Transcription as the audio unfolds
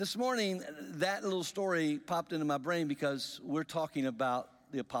This morning, that little story popped into my brain because we're talking about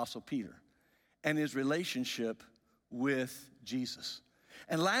the Apostle Peter and his relationship with Jesus.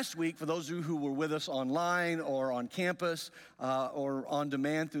 And last week, for those of you who were with us online or on campus or on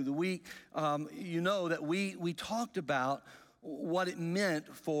demand through the week, you know that we talked about what it meant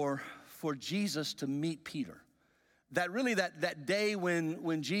for Jesus to meet Peter. That day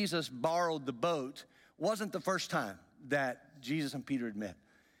when Jesus borrowed the boat wasn't the first time that Jesus and Peter had met.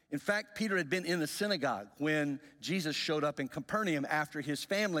 In fact, Peter had been in the synagogue when Jesus showed up in Capernaum after his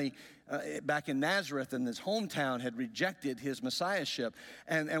family back in Nazareth in his hometown had rejected his messiahship.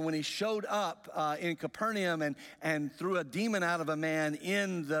 And when he showed up in Capernaum and threw a demon out of a man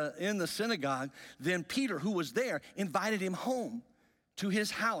in the synagogue, then Peter, who was there, invited him home to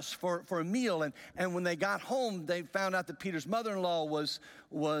his house for a meal. And when they got home, they found out that Peter's mother-in-law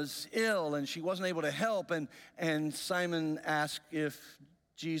was ill and she wasn't able to help. And Simon asked if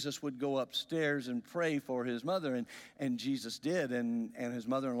Jesus would go upstairs and pray for his mother, and Jesus did, and his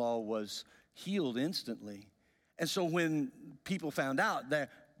mother-in-law was healed instantly. And so when people found out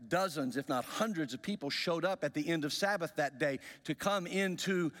that dozens, if not hundreds of people showed up at the end of Sabbath that day to come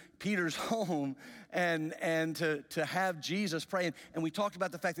into Peter's home and to have Jesus pray. And we talked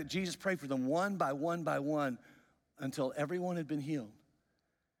about the fact that Jesus prayed for them one by one until everyone had been healed.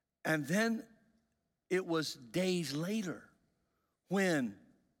 And then it was days later when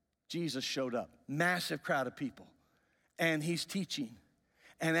Jesus showed up, massive crowd of people, and he's teaching.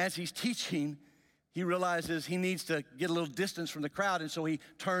 And as he's teaching, he realizes he needs to get a little distance from the crowd, and so he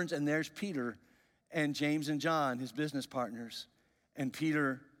turns, and there's Peter and James and John, his business partners. And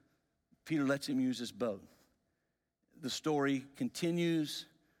Peter lets him use his boat. The story continues.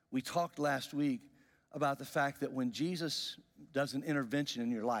 We talked last week about the fact that when Jesus does an intervention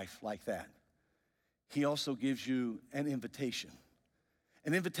in your life like that, he also gives you an invitation.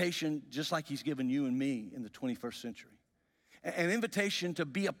 An invitation just like he's given you and me in the 21st century. An invitation to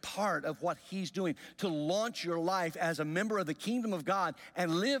be a part of what he's doing, to launch your life as a member of the kingdom of God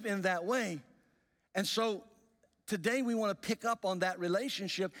and live in that way. And so today we want to pick up on that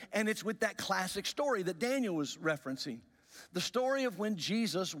relationship, and it's with that classic story that Daniel was referencing. The story of when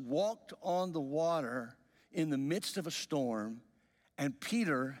Jesus walked on the water in the midst of a storm, and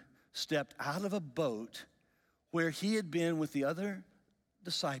Peter stepped out of a boat where he had been with the other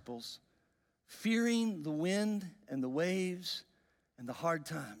disciples, fearing the wind and the waves and the hard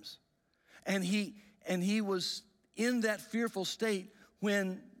times. And he was in that fearful state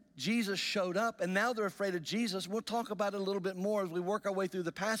when Jesus showed up, and now they're afraid of Jesus. We'll talk about it a little bit more as we work our way through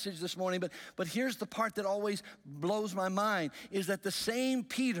the passage this morning, but here's the part that always blows my mind, is that the same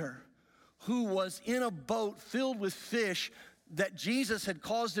Peter who was in a boat filled with fish that Jesus had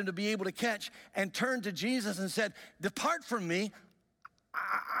caused him to be able to catch and turned to Jesus and said, "Depart from me,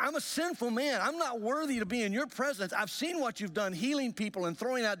 I'm a sinful man. I'm not worthy to be in your presence. I've seen what you've done, healing people and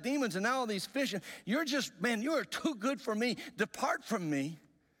throwing out demons and now all these fish. You're just, man, you are too good for me. Depart from me."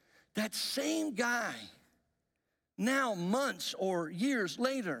 That same guy, now months or years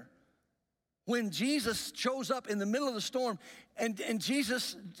later, when Jesus shows up in the middle of the storm, and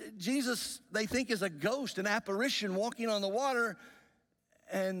Jesus, they think is a ghost, an apparition walking on the water,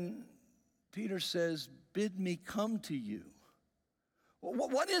 and Peter says, "Bid me come to you."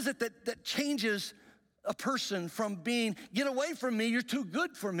 What is it that changes a person from being, "Get away from me, you're too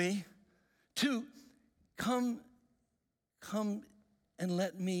good for me," to come and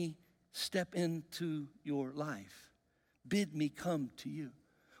let me step into your life? Bid me come to you.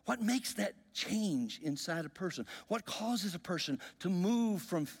 What makes that change inside a person? What causes a person to move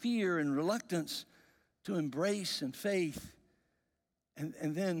from fear and reluctance to embrace and faith?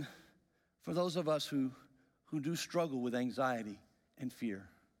 And then for those of us who do struggle with anxiety and fear,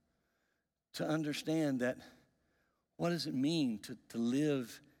 to understand that what does it mean to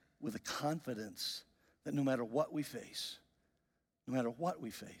live with a confidence that no matter what we face,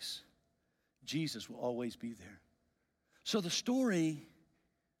 Jesus will always be there. So the story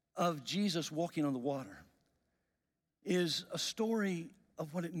of Jesus walking on the water is a story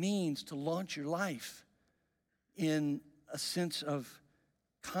of what it means to launch your life in a sense of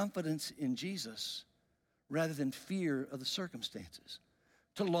confidence in Jesus rather than fear of the circumstances.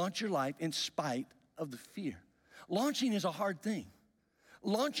 To launch your life in spite of the fear. Launching is a hard thing.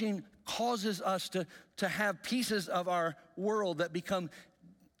 Launching causes us to have pieces of our world that become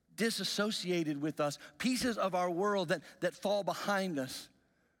disassociated with us, pieces of our world that fall behind us.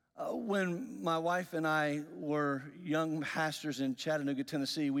 When my wife and I were young pastors in Chattanooga,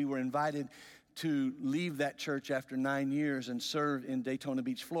 Tennessee, we were invited to leave that church after 9 years and serve in Daytona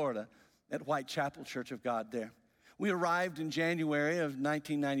Beach, Florida, at White Chapel Church of God there. We arrived in January of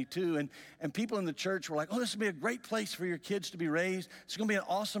 1992, and people in the church were like, oh, this would be a great place for your kids to be raised. It's going to be an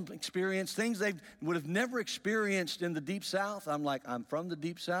awesome experience, things they would have never experienced in the Deep South. I'm like, I'm from the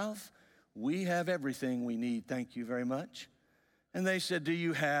Deep South. We have everything we need, thank you very much. And they said, do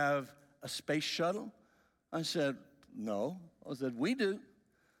you have a space shuttle? I said, no. I said, we do.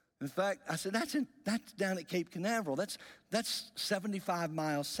 In fact, I said, that's down at Cape Canaveral. That's 75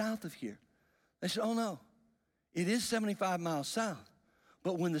 miles south of here. They said, oh, no. It is 75 miles south,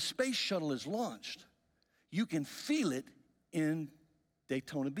 but when the space shuttle is launched, you can feel it in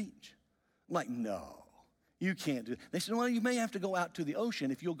Daytona Beach. I'm like, no, you can't do it. They said, well, you may have to go out to the ocean.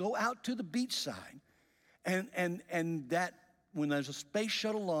 If you'll go out to the beach side, and that when there's a space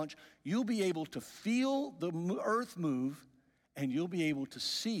shuttle launch, you'll be able to feel the earth move, and you'll be able to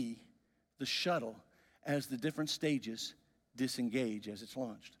see the shuttle as the different stages disengage as it's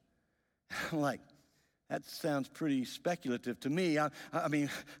launched. I'm like, that sounds pretty speculative to me. I mean,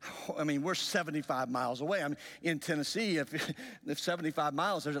 we're 75 miles away. I mean, in Tennessee, if 75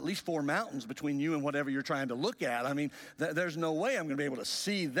 miles, there's at least 4 mountains between you and whatever you're trying to look at. I mean, there's no way I'm going to be able to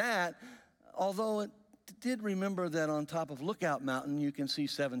see that. Although it did remember that on top of Lookout Mountain, you can see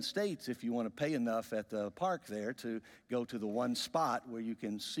 7 states if you want to pay enough at the park there to go to the one spot where you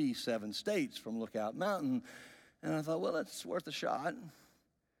can see 7 states from Lookout Mountain. And I thought, well, it's worth a shot.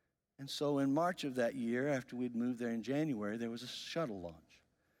 And so in March of that year, after we'd moved there in January, there was a shuttle launch.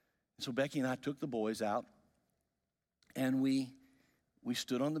 And so Becky and I took the boys out, and we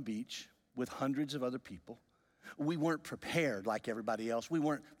stood on the beach with hundreds of other people. We weren't prepared like everybody else. We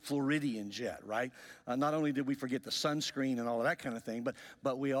weren't Floridians yet, right? Not only did we forget the sunscreen and all of that kind of thing,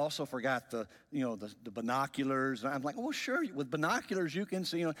 but we also forgot the binoculars. And I'm like, well, sure, with binoculars you can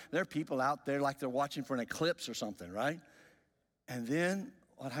see, there are people out there like they're watching for an eclipse or something, right? And then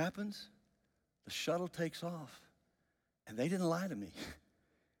what happens? The shuttle takes off, and they didn't lie to me.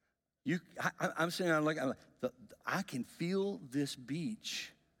 I'm sitting there looking, I can feel this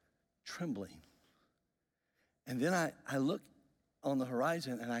beach trembling. And then I look on the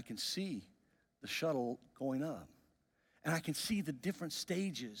horizon, and I can see the shuttle going up. And I can see the different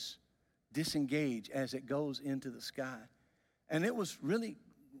stages disengage as it goes into the sky. And it was really,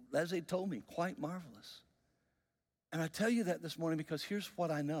 as they told me, quite marvelous. And I tell you that this morning because here's what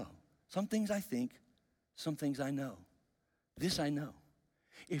I know. Some things I think, some things I know. This I know.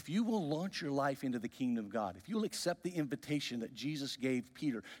 If you will launch your life into the kingdom of God, if you'll accept the invitation that Jesus gave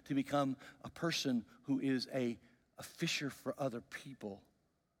Peter to become a person who is a fisher for other people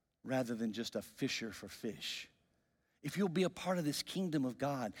rather than just a fisher for fish, if you'll be a part of this kingdom of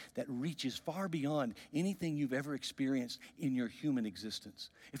God that reaches far beyond anything you've ever experienced in your human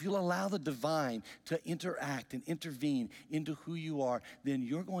existence, if you'll allow the divine to interact and intervene into who you are, then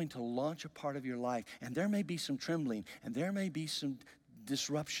you're going to launch a part of your life. And there may be some trembling, and there may be some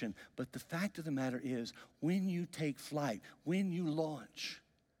disruption, but the fact of the matter is, when you take flight, when you launch,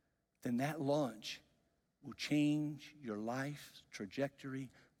 then that launch will change your life's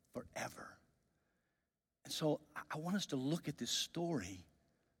trajectory forever. And so I want us to look at this story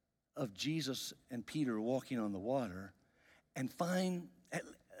of Jesus and Peter walking on the water and find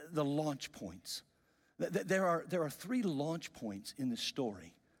the launch points. There are 3 launch points in this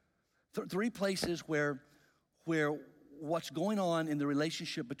story. 3 places where what's going on in the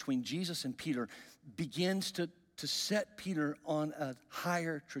relationship between Jesus and Peter begins to set Peter on a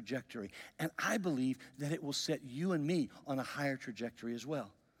higher trajectory. And I believe that it will set you and me on a higher trajectory as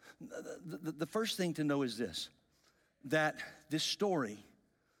well. The first thing to know is this, that this story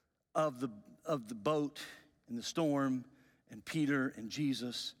of the boat and the storm and Peter and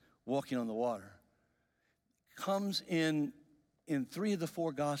Jesus walking on the water comes in 3 of the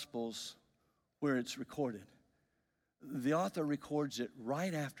 4 Gospels where it's recorded. The author records it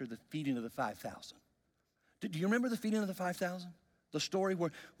right after the feeding of the 5,000. Do you remember the feeding of the 5,000? The story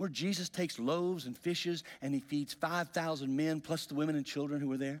where Jesus takes loaves and fishes and he feeds 5,000 men plus the women and children who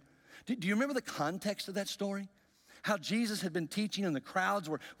were there? Do you remember the context of that story? How Jesus had been teaching and the crowds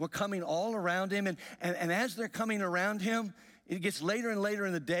were coming all around him. And as they're coming around him, it gets later and later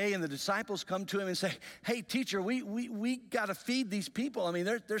in the day and the disciples come to him and say, hey, teacher, we got to feed these people. I mean,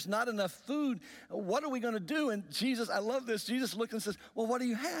 there's not enough food. What are we going to do? And Jesus, I love this. Jesus looks and says, well, what do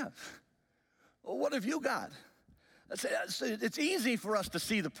you have? Well, what have you got? It's easy for us to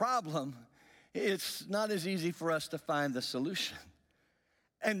see the problem. It's not as easy for us to find the solution.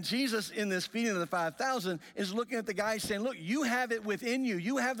 And Jesus, in this feeding of the 5,000, is looking at the guy saying, look, you have it within you.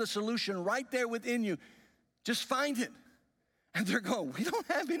 You have the solution right there within you. Just find it. And they're going, we don't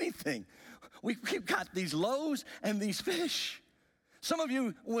have anything. We've got these loaves and these fish. Some of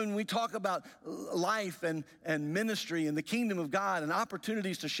you, when we talk about life and ministry and the kingdom of God and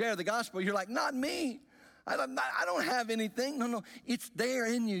opportunities to share the gospel, you're like, not me. I don't have anything. No, it's there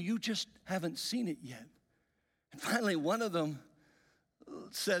in you. You just haven't seen it yet. And finally, one of them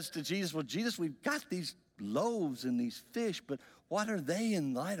says to Jesus, well, Jesus, we've got these loaves and these fish, but what are they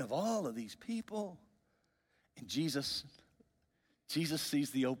in light of all of these people? And Jesus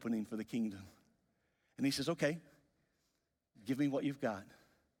sees the opening for the kingdom. And he says, okay, give me what you've got.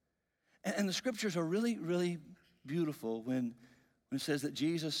 And the scriptures are really, really beautiful when it says that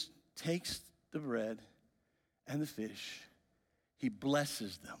Jesus takes the bread and the fish, he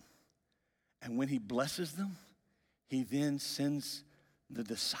blesses them. And when he blesses them, he then sends the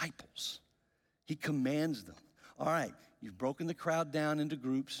disciples. He commands them. All right, you've broken the crowd down into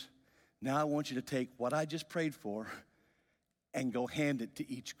groups. Now I want you to take what I just prayed for and go hand it to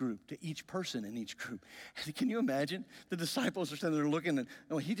each group, to each person in each group. And can you imagine? The disciples are sitting there looking and,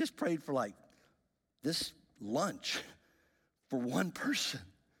 oh, he just prayed for like this lunch for one person.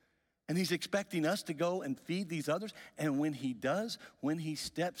 And he's expecting us to go and feed these others. And when he does, when he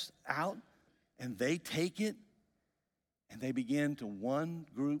steps out and they take it, and they begin to one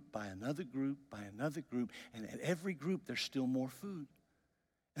group by another group by another group. And at every group, there's still more food.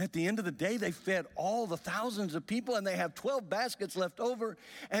 And at the end of the day, they fed all the thousands of people, and they have 12 baskets left over.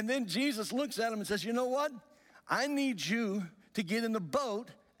 And then Jesus looks at them and says, you know what? I need you to get in the boat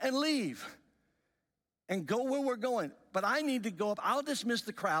and leave and go where we're going. But I need to go up. I'll dismiss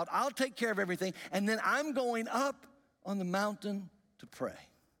the crowd. I'll take care of everything. And then I'm going up on the mountain to pray.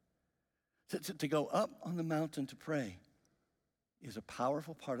 To go up on the mountain to pray is a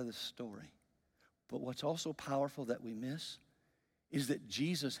powerful part of this story. But what's also powerful that we miss is that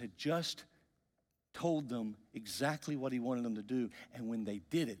Jesus had just told them exactly what he wanted them to do. And when they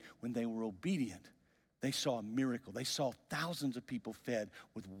did it, when they were obedient, they saw a miracle. They saw thousands of people fed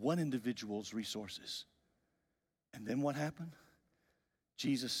with one individual's resources. And then what happened?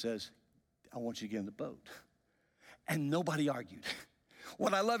 Jesus says, I want you to get in the boat. And nobody argued.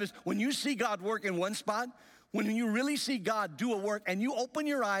 What I love is when you see God work in one spot, when you really see God do a work and you open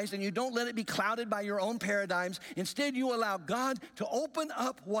your eyes and you don't let it be clouded by your own paradigms, instead you allow God to open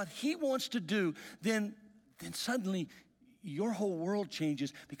up what he wants to do, then suddenly your whole world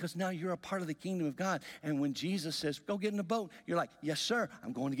changes because now you're a part of the kingdom of God. And when Jesus says, go get in the boat, you're like, yes, sir,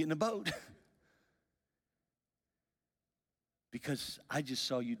 I'm going to get in the boat. Because I just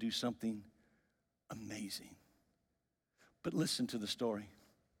saw you do something amazing. But listen to the story.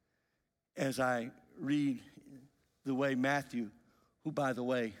 As I read the way Matthew, who, by the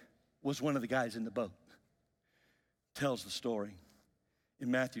way, was one of the guys in the boat, tells the story in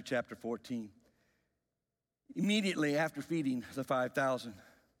Matthew chapter 14. Immediately after feeding the 5,000,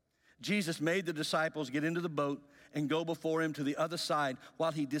 Jesus made the disciples get into the boat and go before him to the other side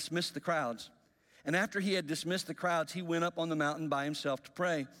while he dismissed the crowds. And after he had dismissed the crowds, he went up on the mountain by himself to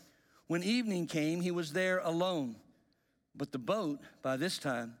pray. When evening came, he was there alone. But the boat, by this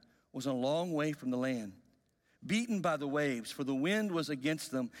time, was a long way from the land, beaten by the waves, for the wind was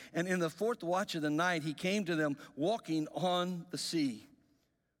against them. And in the fourth watch of the night, he came to them walking on the sea.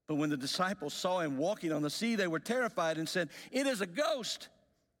 But when the disciples saw him walking on the sea, they were terrified and said, it is a ghost.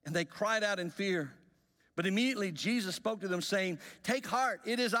 And they cried out in fear. But immediately Jesus spoke to them, saying, take heart,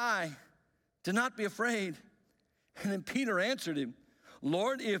 it is I. Do not be afraid. And then Peter answered him,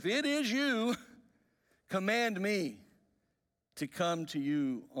 Lord, if it is you, command me to come to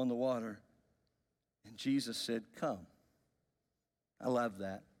you on the water. And Jesus said, come. I love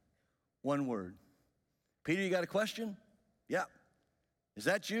that. One word. Peter, you got a question? Yeah. Is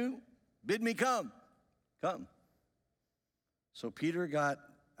that you? Bid me come. Come. So Peter got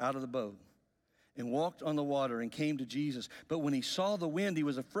out of the boat and walked on the water and came to Jesus. But when he saw the wind, he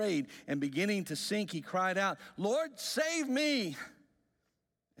was afraid, and beginning to sink, he cried out, Lord, save me.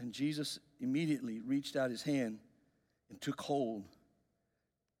 And Jesus immediately reached out his hand and took hold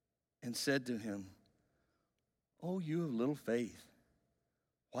and said to him, oh, you of little faith,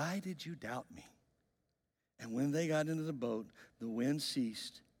 why did you doubt me? And when they got into the boat, the wind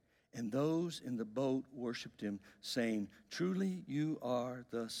ceased, and those in the boat worshiped him, saying, truly you are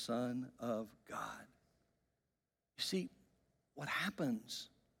the Son of God. You see, what happens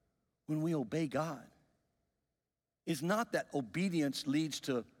when we obey God is not that obedience leads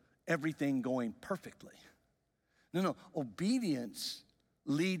to everything going perfectly. No, obedience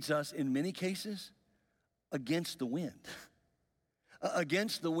leads us in many cases against the wind,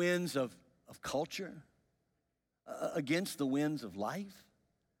 against the winds of culture, against the winds of life.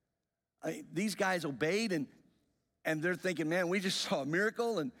 These guys obeyed and they're thinking, man, we just saw a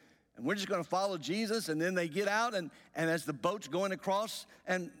miracle and and we're just going to follow Jesus. And then they get out, and as the boat's going across,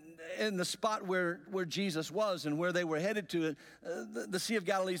 and in the spot where Jesus was and where they were headed to, the Sea of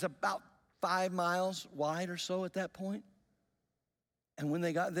Galilee is about 5 miles wide or so at that point. And when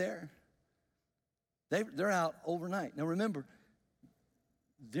they got there, they're out overnight. Now remember,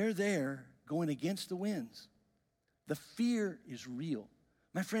 they're there going against the winds. The fear is real.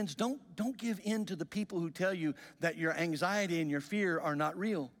 My friends, don't give in to the people who tell you that your anxiety and your fear are not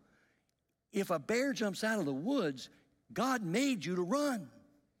real. If a bear jumps out of the woods, God made you to run.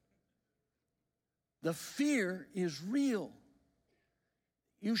 The fear is real.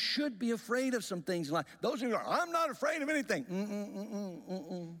 You should be afraid of some things in life. Those who are, I'm not afraid of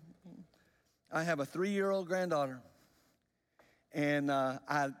anything. I have a 3-year-old granddaughter, and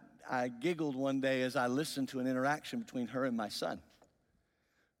I giggled one day as I listened to an interaction between her and my son,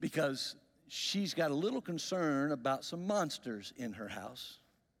 because she's got a little concern about some monsters in her house.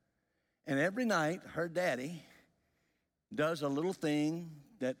 And every night, her daddy does a little thing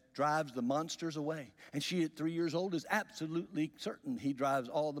that drives the monsters away. And she, at 3 years old, is absolutely certain he drives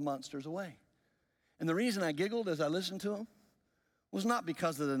all the monsters away. And the reason I giggled as I listened to him was not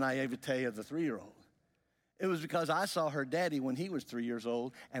because of the naivete of the 3-year-old. It was because I saw her daddy when he was 3 years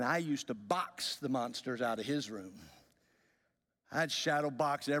old, and I used to box the monsters out of his room. I'd shadow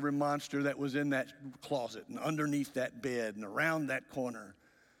box every monster that was in that closet and underneath that bed and around that corner.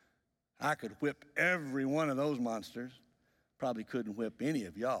 I could whip every one of those monsters. Probably couldn't whip any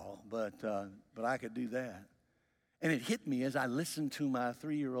of y'all, but I could do that. And it hit me as I listened to my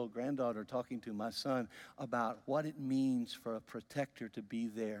 3-year-old granddaughter talking to my son about what it means for a protector to be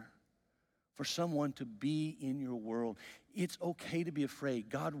there, for someone to be in your world. It's okay to be afraid.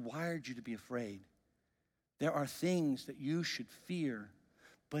 God wired you to be afraid. There are things that you should fear,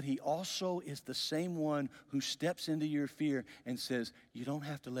 but he also is the same one who steps into your fear and says, you don't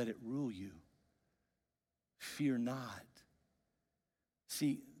have to let it rule you. Fear not.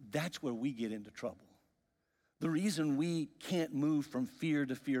 See, that's where we get into trouble. The reason we can't move from fear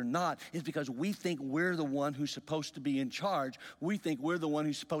to fear not is because we think we're the one who's supposed to be in charge. We think we're the one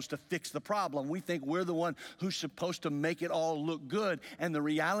who's supposed to fix the problem. We think we're the one who's supposed to make it all look good. And the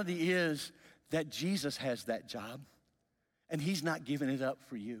reality is that Jesus has that job, and he's not giving it up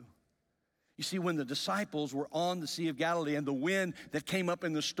for you. You see, when the disciples were on the Sea of Galilee and the wind that came up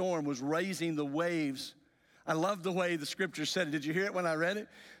in the storm was raising the waves, I love the way the scripture said it. Did you hear it when I read it? It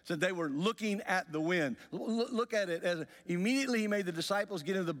said they were looking at the wind. Look at it. Immediately he made the disciples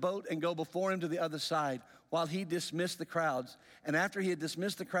get into the boat and go before him to the other side while he dismissed the crowds. And after he had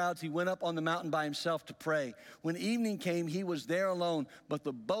dismissed the crowds, he went up on the mountain by himself to pray. When evening came, he was there alone, but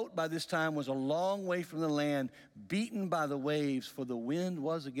the boat by this time was a long way from the land, beaten by the waves, for the wind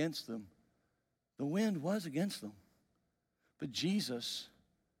was against them. The wind was against them. But Jesus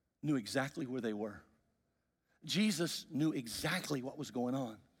knew exactly where they were. Jesus knew exactly what was going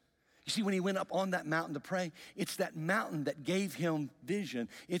on. You see, when he went up on that mountain to pray, it's that mountain that gave him vision.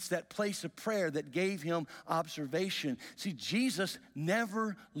 It's that place of prayer that gave him observation. See, Jesus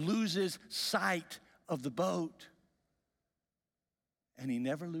never loses sight of the boat, and he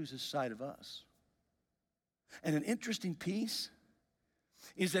never loses sight of us. And an interesting piece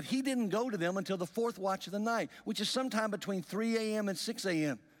is that he didn't go to them until the 4th watch of the night, which is sometime between 3 a.m. and 6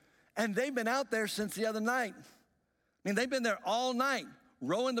 a.m. And they've been out there since the other night. I mean, they've been there all night,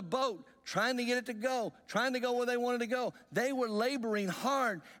 rowing the boat, trying to get it to go, trying to go where they wanted to go. They were laboring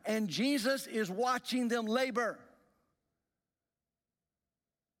hard, and Jesus is watching them labor.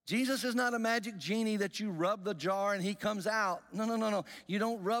 Jesus is not a magic genie that you rub the jar and he comes out. No. You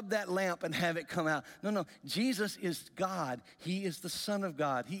don't rub that lamp and have it come out. No. Jesus is God. He is the Son of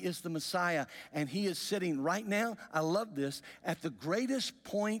God. He is the Messiah. And he is sitting right now, I love this, at the greatest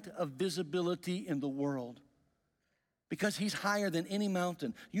point of visibility in the world. Because he's higher than any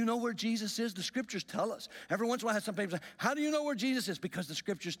mountain. You know where Jesus is? The scriptures tell us. Every once in a while I have some people say, how do you know where Jesus is? Because the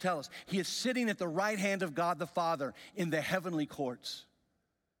scriptures tell us. He is sitting at the right hand of God the Father in the heavenly courts.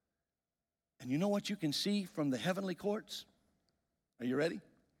 And you know what you can see from the heavenly courts? Are you ready?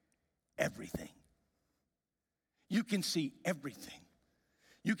 Everything. You can see everything.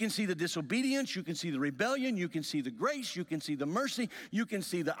 You can see the disobedience, you can see the rebellion, you can see the grace, you can see the mercy, you can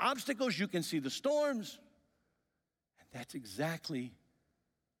see the obstacles, you can see the storms. And that's exactly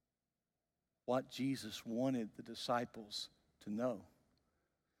what Jesus wanted the disciples to know.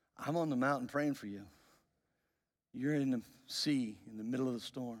 I'm on the mountain praying for you. You're in the sea in the middle of the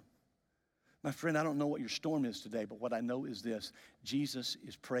storm. My friend, I don't know what your storm is today, but what I know is this: Jesus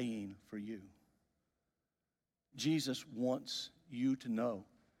is praying for you. Jesus wants you to know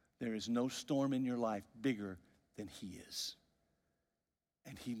there is no storm in your life bigger than he is.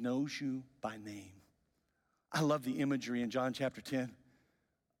 and he knows you by name. I love the imagery in John chapter 10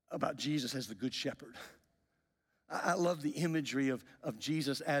 about Jesus as the good shepherd. I love the imagery of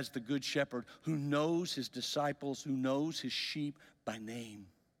Jesus as the good shepherd who knows his disciples, who knows his sheep by name,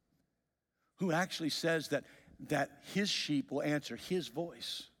 who actually says that his sheep will answer his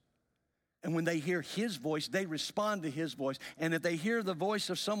voice. And when they hear his voice, they respond to his voice. And if they hear the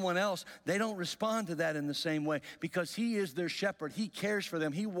voice of someone else, they don't respond to that in the same way because he is their shepherd. He cares for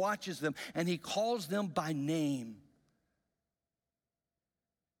them. He watches them, and he calls them by name.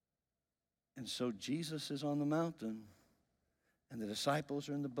 And so Jesus is on the mountain, and the disciples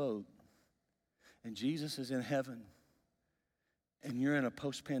are in the boat, and Jesus is in heaven, and you're in a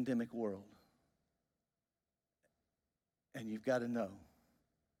post-pandemic world. And you've got to know,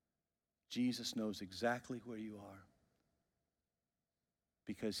 Jesus knows exactly where you are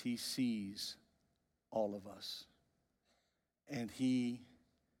because he sees all of us. And he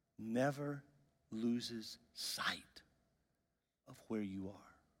never loses sight of where you are.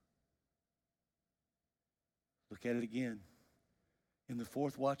 Look at it again. In the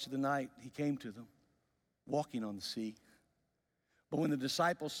fourth watch of the night, he came to them, walking on the sea. But when the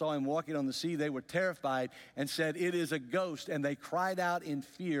disciples saw him walking on the sea, they were terrified and said, "It is a ghost." And they cried out in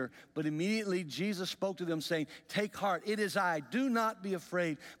fear. But immediately Jesus spoke to them, saying, "Take heart, it is I. Do not be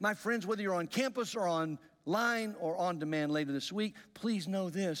afraid." My friends, whether you're on campus or online or on demand later this week, please know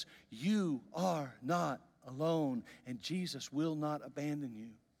this: you are not alone, and Jesus will not abandon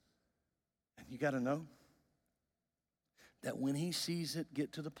you. And you got to know that when he sees it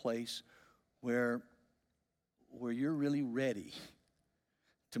get to the place where you're really ready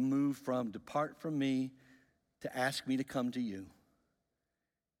to move from depart from me to ask me to come to you,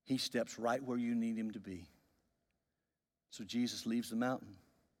 he steps right where you need him to be. So Jesus leaves the mountain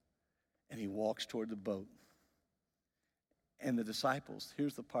and he walks toward the boat. And the disciples,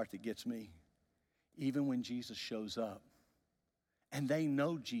 here's the part that gets me. Even when Jesus shows up, and they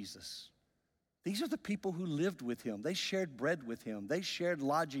know Jesus, these are the people who lived with him. They shared bread with him. They shared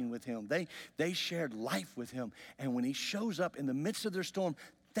lodging with him. They shared life with him. And when he shows up in the midst of their storm,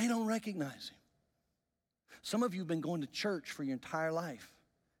 they don't recognize him. Some of you have been going to church for your entire life,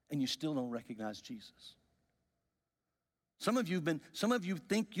 and you still don't recognize Jesus. Some of you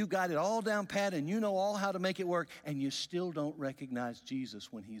think you got it all down pat and you know all how to make it work, and you still don't recognize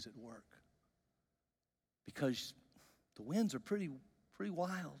Jesus when he's at work. Because the winds are pretty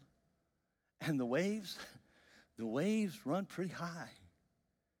wild. And the waves run pretty high.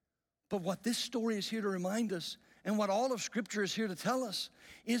 But what this story is here to remind us, and what all of Scripture is here to tell us,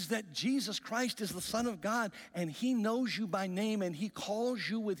 is that Jesus Christ is the Son of God, and he knows you by name, and he calls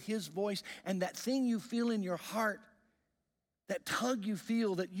you with his voice. And that thing you feel in your heart, that tug you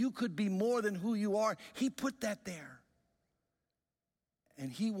feel that you could be more than who you are, he put that there.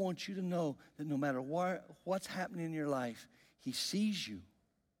 And he wants you to know that no matter what's happening in your life, he sees you.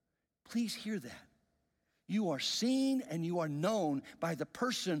 Please hear that. You are seen and you are known by the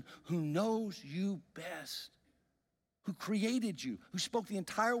person who knows you best, who created you, who spoke the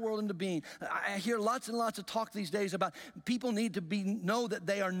entire world into being. I hear lots and lots of talk these days about people need to know that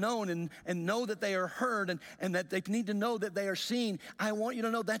they are known and know that they are heard and that they need to know that they are seen. I want you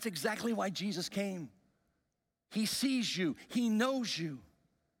to know that's exactly why Jesus came. He sees you. He knows you.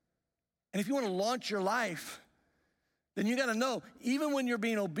 And if you want to launch your life, then you got to know, even when you're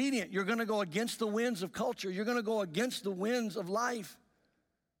being obedient, you're going to go against the winds of culture. You're going to go against the winds of life.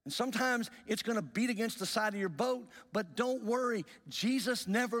 And sometimes it's going to beat against the side of your boat, but don't worry. Jesus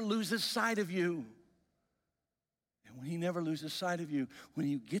never loses sight of you. And when he never loses sight of you, when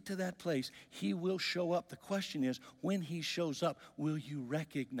you get to that place, he will show up. The question is, when he shows up, will you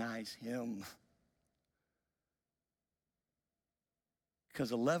recognize him?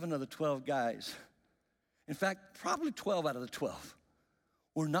 Because 11 of the 12 guys, in fact, probably 12 out of the 12,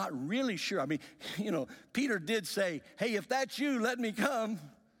 were not really sure. I mean, Peter did say, "Hey, if that's you, let me come."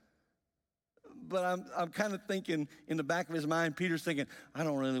 But I'm kind of thinking in the back of his mind, Peter's thinking, "I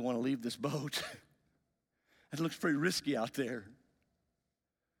don't really want to leave this boat. It looks pretty risky out there."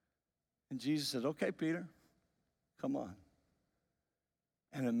 And Jesus said, "Okay, Peter, come on."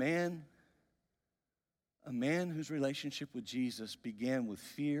 And a man whose relationship with Jesus began with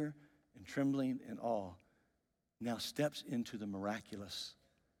fear and trembling and awe now steps into the miraculous.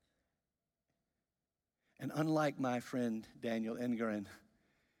 And unlike my friend Daniel Engerin,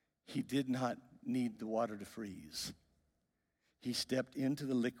 he did not need the water to freeze. He stepped into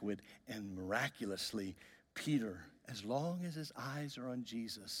the liquid, and miraculously, Peter, as long as his eyes are on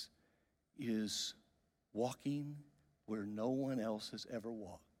Jesus, is walking where no one else has ever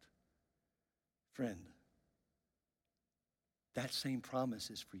walked. Friend, That same promise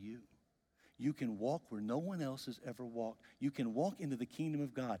is for you. You can walk where no one else has ever walked. You can walk into the kingdom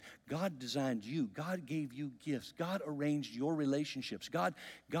of God. God designed you. God gave you gifts. God arranged your relationships. God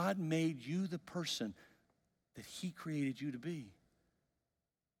made you the person that he created you to be.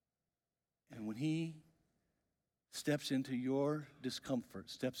 And when he steps into your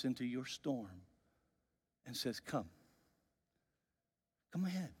discomfort, steps into your storm, and says, come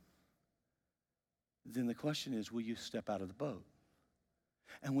ahead, then the question is, will you step out of the boat?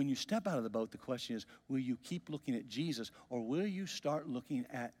 And when you step out of the boat, the question is, will you keep looking at Jesus, or will you start looking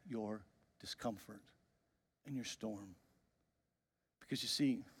at your discomfort and your storm? Because you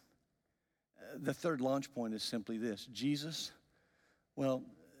see, the third launch point is simply this. Jesus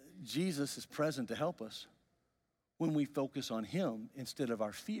is present to help us when we focus on him instead of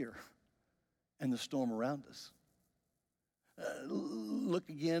our fear and the storm around us. Look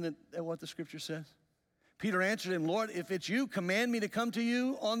again at what the scripture says. Peter answered him, Lord, if it's you, command me to come to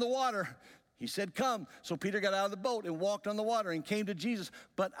you on the water. He said, come. So Peter got out of the boat and walked on the water and came to Jesus.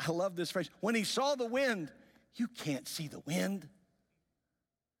 But I love this phrase. When he saw the wind, you can't see the wind.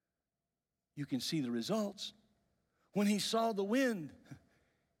 You can see the results. When he saw the wind,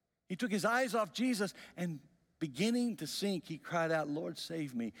 he took his eyes off Jesus and beginning to sink, he cried out, Lord,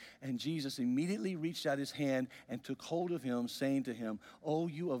 save me. And Jesus immediately reached out his hand and took hold of him, saying to him, oh,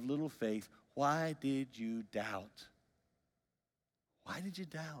 you of little faith, why did you doubt? Why did you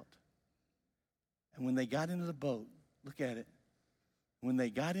doubt? And when they got into the boat, look at it. When they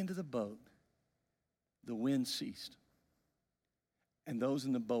got into the boat, the wind ceased. And those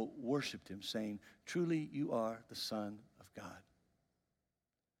in the boat worshiped him, saying, truly you are the Son of God.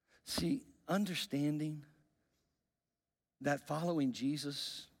 See, understanding that following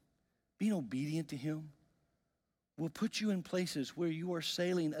Jesus, being obedient to him, will put you in places where you are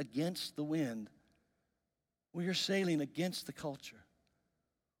sailing against the wind, where you're sailing against the culture,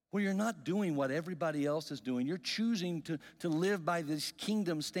 where you're not doing what everybody else is doing. You're choosing to live by these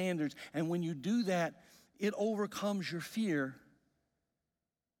kingdom standards. And when you do that, it overcomes your fear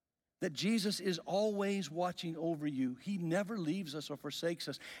that Jesus is always watching over you. He never leaves us or forsakes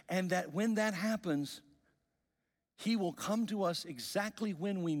us. And that when that happens, he will come to us exactly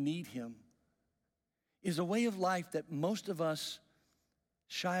when we need him, is a way of life that most of us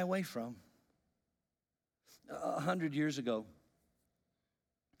shy away from. 100 years ago,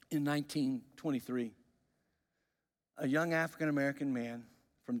 in 1923, a young African-American man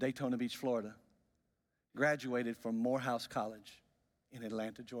from Daytona Beach, Florida, graduated from Morehouse College in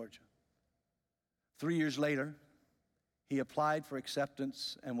Atlanta, Georgia. 3 years later, he applied for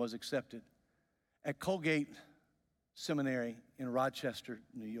acceptance and was accepted at Colgate Seminary in Rochester,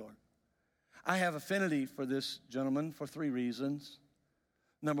 New York. I have affinity for this gentleman for 3 reasons.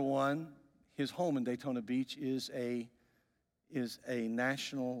 Number one, his home in Daytona Beach is a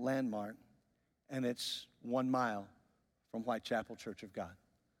national landmark, and it's 1 mile from Whitechapel Church of God.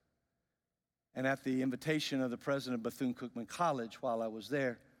 And at the invitation of the president of Bethune-Cookman College, while I was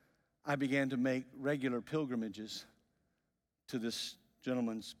there, I began to make regular pilgrimages to this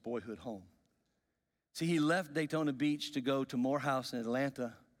gentleman's boyhood home. See, he left Daytona Beach to go to Morehouse in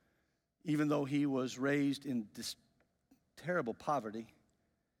Atlanta, even though he was raised in this terrible poverty.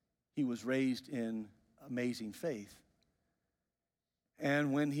 He was raised in amazing faith.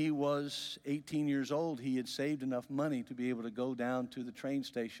 And when he was 18 years old, he had saved enough money to be able to go down to the train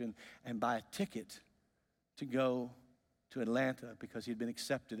station and buy a ticket to go to Atlanta because he'd been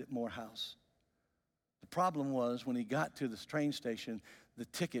accepted at Morehouse. The problem was when he got to this train station, the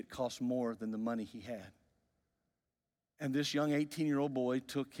ticket cost more than the money he had. And this young 18-year-old boy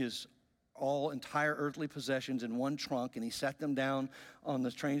took his entire earthly possessions in one trunk, and he sat them down on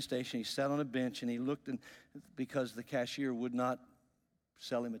the train station. He sat on a bench, and he looked, and because the cashier would not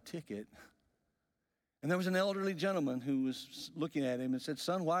sell him a ticket. And there was an elderly gentleman who was looking at him and said,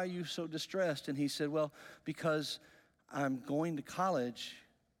 son, why are you so distressed? And he said, well, because I'm going to college,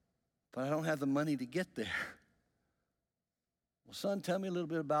 but I don't have the money to get there. Well, son, tell me a little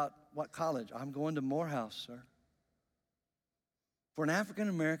bit about what college. I'm going to Morehouse, sir. For an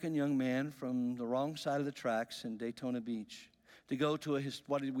African-American young man from the wrong side of the tracks in Daytona Beach to go to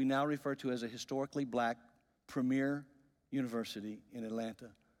what we now refer to as a historically black premier university in Atlanta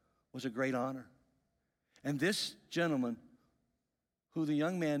was a great honor. And this gentleman, who the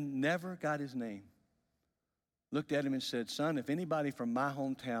young man never got his name, looked at him and said, son, if anybody from my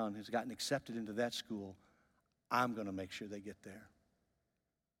hometown has gotten accepted into that school, I'm going to make sure they get there.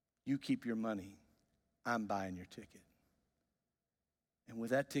 You keep your money. I'm buying your ticket. And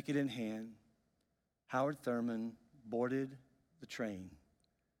with that ticket in hand, Howard Thurman boarded the train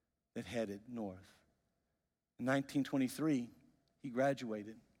that headed north. In 1923, he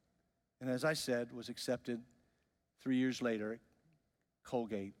graduated. And as I said, was accepted 3 years later at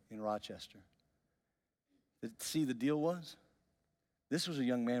Colgate in Rochester. See, the deal was, this was a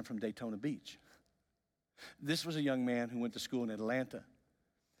young man from Daytona Beach. This was a young man who went to school in Atlanta.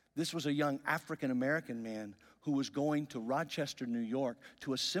 This was a young African-American man who was going to Rochester, New York,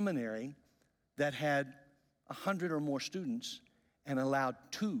 to a seminary that had 100 or more students and allowed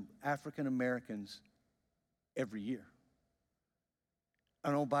 2 African-Americans every year.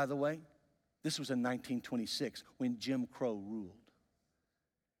 And oh, by the way, this was in 1926 when Jim Crow ruled.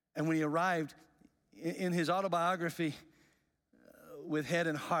 And when he arrived, in his autobiography, With Head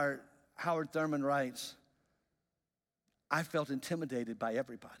and Heart, Howard Thurman writes, I felt intimidated by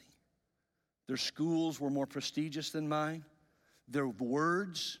everybody. Their schools were more prestigious than mine. Their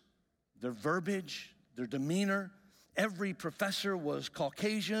words, their verbiage, their demeanor. Every professor was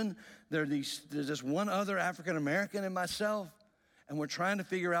Caucasian. There's just one other African American and myself. And we're trying to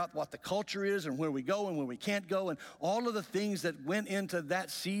figure out what the culture is and where we go and where we can't go and all of the things that went into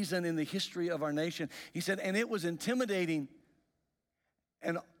that season in the history of our nation. He said, and it was intimidating.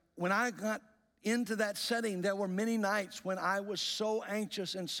 And when I got into that setting, there were many nights when I was so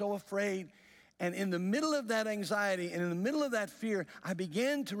anxious and so afraid. And in the middle of that anxiety and in the middle of that fear, I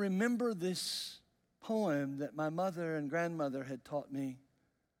began to remember this poem that my mother and grandmother had taught me.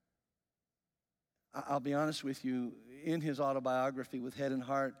 I'll be honest with you, in his autobiography, With Head and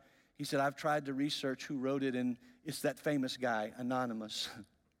Heart, he said, I've tried to research who wrote it, and it's that famous guy, Anonymous.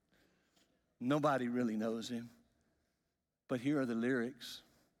 Nobody really knows him. But here are the lyrics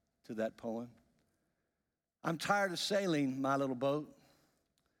to that poem. I'm tired of sailing my little boat,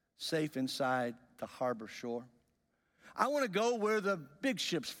 safe inside the harbor shore. I want to go where the big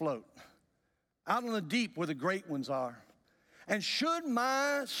ships float, out on the deep where the great ones are. And should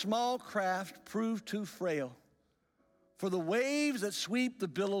my small craft prove too frail for the waves that sweep the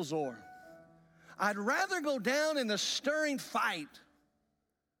billows o'er, I'd rather go down in the stirring fight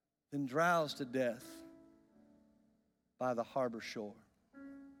than drowse to death by the harbor shore.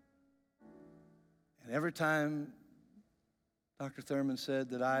 And every time Dr. Thurman said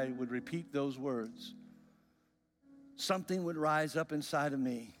that I would repeat those words, something would rise up inside of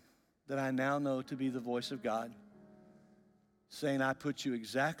me that I now know to be the voice of God, saying, I put you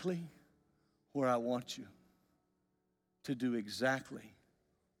exactly where I want you to do exactly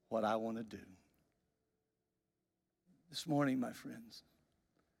what I want to do. This morning, my friends,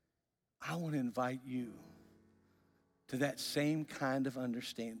 I want to invite you to that same kind of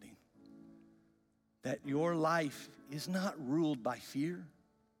understanding that your life is not ruled by fear,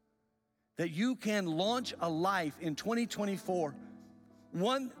 that you can launch a life in 2024,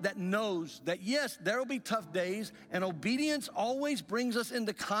 one that knows that, yes, there will be tough days, and obedience always brings us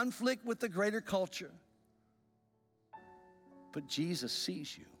into conflict with the greater culture. But Jesus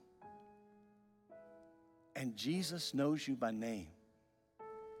sees you, and Jesus knows you by name.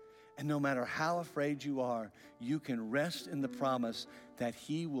 And no matter how afraid you are, you can rest in the promise that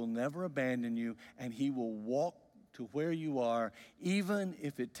He will never abandon you, and He will walk to where you are, even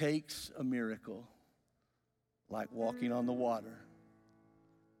if it takes a miracle, like walking on the water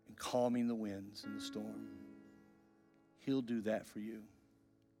and calming the winds in the storm. He'll do that for you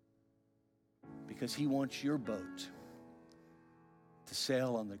because He wants your boat to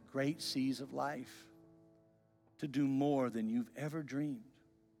sail on the great seas of life, to do more than you've ever dreamed,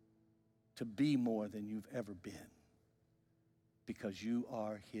 to be more than you've ever been, because you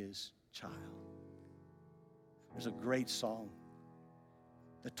are His child. There's a great song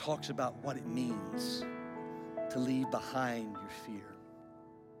that talks about what it means to leave behind your fear.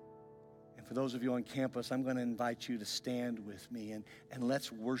 And for those of you on campus, I'm going to invite you to stand with me and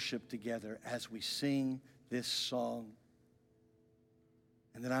let's worship together as we sing this song.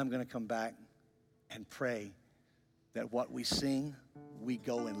 And then I'm going to come back and pray that what we sing, we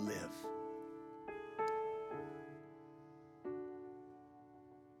go and live.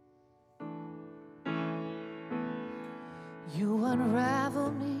 You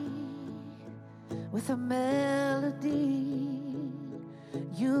unravel me with a melody.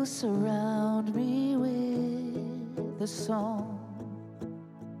 You surround me with a song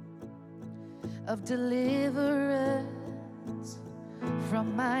of deliverance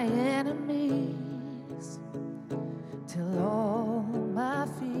from my enemies, till all my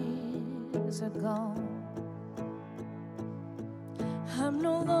fears are gone. I'm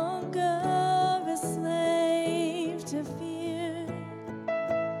no longer a slave to fear.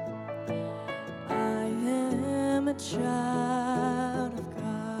 I am a child of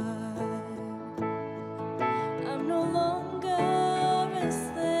God. I'm no longer a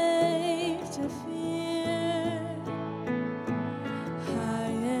slave to fear.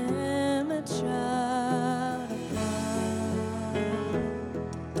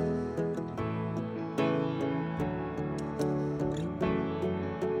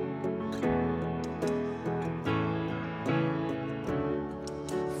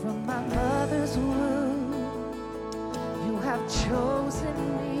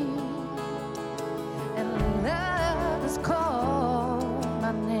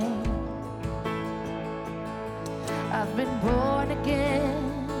 I've been born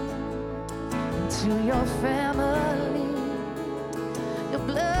again into your family. Your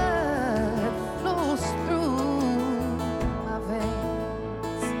blood flows through my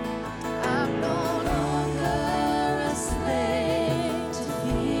veins. I'm no longer a slave to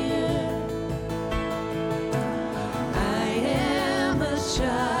fear. I am a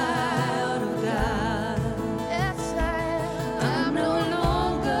child of God. Yes, I am. I'm no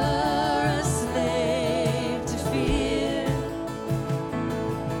longer a slave to fear.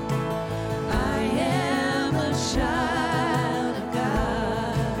 I am a child of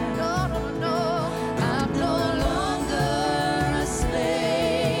God. No, no, no. I'm no longer a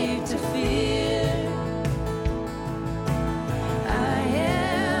slave to fear. I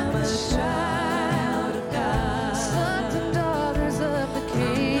am a child of God. Sons and daughters of the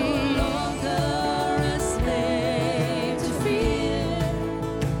King. I'm no longer a slave to fear.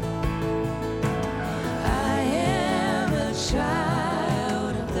 I am a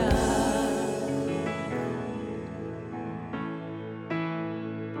child of God.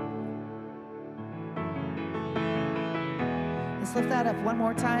 Let's lift that up one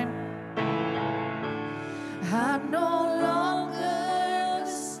more time. I'm no longer a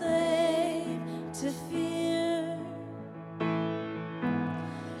slave to fear.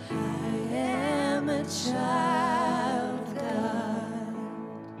 I am a child of God.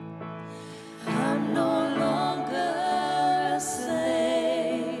 I'm no longer a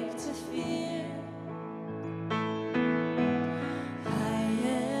slave to fear. I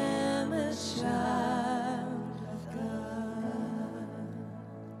am a child of God.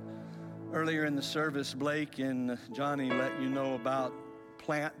 Earlier in the service, Blake and Johnny let you know about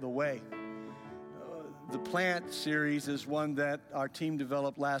Plant the Way. The Plant series is one that our team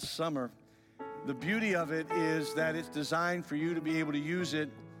developed last summer. The beauty of it is that it's designed for you to be able to use it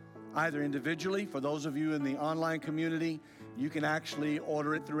either individually. For those of you in the online community, you can actually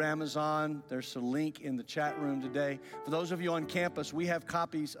order it through Amazon. There's a link in the chat room today. For those of you on campus, we have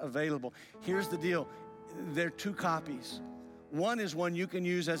copies available. Here's the deal. There are 2 copies. One is one you can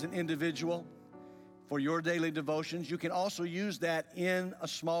use as an individual for your daily devotions. You can also use that in a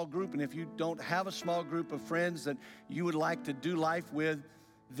small group. And if you don't have a small group of friends that you would like to do life with,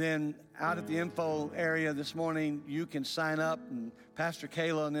 then out at the info area this morning, you can sign up, and Pastor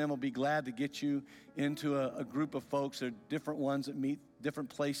Kayla and them will be glad to get you into a group of folks. There are different ones that meet different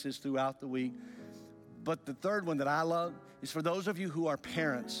places throughout the week. But the third one that I love is for those of you who are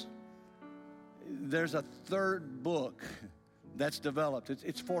parents. There's a third book that's developed.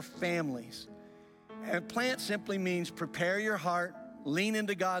 It's for families. And Plant simply means prepare your heart, lean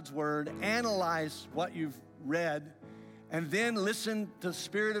into God's word, analyze what you've read, and then listen to the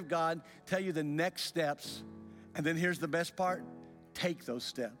Spirit of God tell you the next steps. And then here's the best part, take those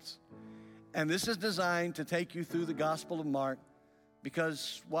steps. And this is designed to take you through the Gospel of Mark,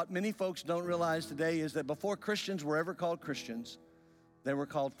 because what many folks don't realize today is that before Christians were ever called Christians, they were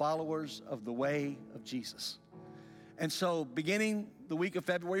called followers of the way of Jesus. And so beginning the week of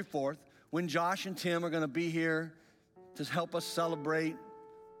February 4th, when Josh and Tim are going to be here to help us celebrate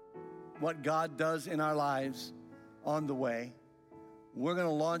what God does in our lives on the way, we're going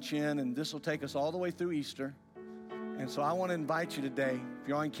to launch in, and this will take us all the way through Easter. And so I want to invite you today. If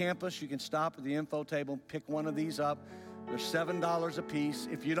you're on campus, you can stop at the info table, pick one of these up. They're $7 a piece.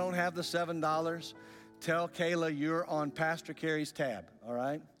 If you don't have the $7, tell Kayla you're on Pastor Carey's tab, all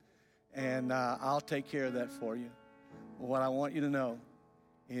right? And I'll take care of that for you. What I want you to know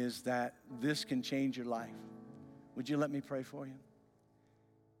is that this can change your life. Would you let me pray for you?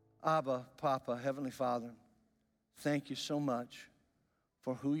 Abba, Papa, Heavenly Father, thank you so much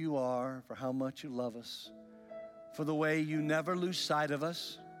for who you are, for how much you love us, for the way you never lose sight of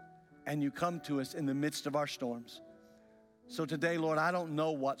us, and you come to us in the midst of our storms. So today, Lord, I don't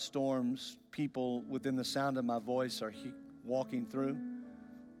know what storms people within the sound of my voice are walking through,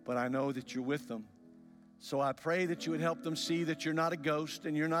 but I know that you're with them. So I pray that you would help them see that you're not a ghost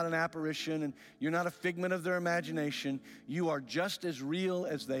and you're not an apparition and you're not a figment of their imagination. You are just as real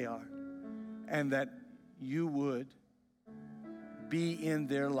as they are, and that you would be in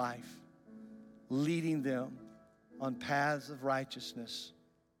their life, leading them on paths of righteousness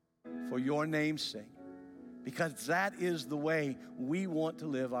for your name's sake, because that is the way we want to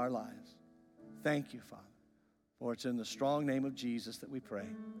live our lives. Thank you, Father, for it's in the strong name of Jesus that we pray.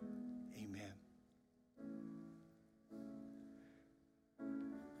 Amen.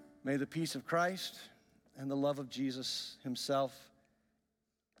 May the peace of Christ and the love of Jesus himself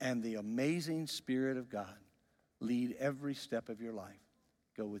and the amazing Spirit of God lead every step of your life.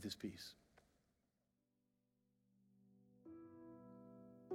 Go with his peace.